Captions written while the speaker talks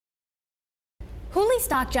Hooli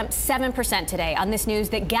stock jumped 7% today on this news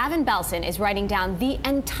that Gavin Belson is writing down the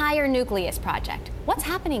entire Nucleus project. What's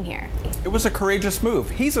happening here? It was a courageous move.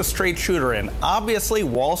 He's a straight shooter, and obviously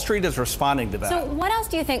Wall Street is responding to that. So what else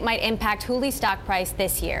do you think might impact Hooli's stock price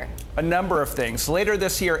this year? A number of things. Later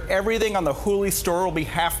this year, everything on the Hooli store will be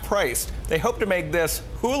half priced. They hope to make this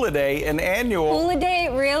Hooliday an annual... Hooliday,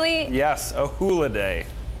 really? Yes, a Hooliday.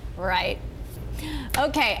 Right.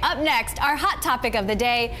 Okay, up next, our hot topic of the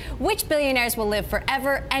day, which billionaires will live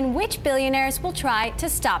forever and which billionaires will try to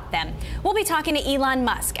stop them. We'll be talking to Elon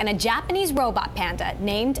Musk and a Japanese robot panda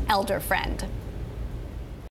named Elder Friend.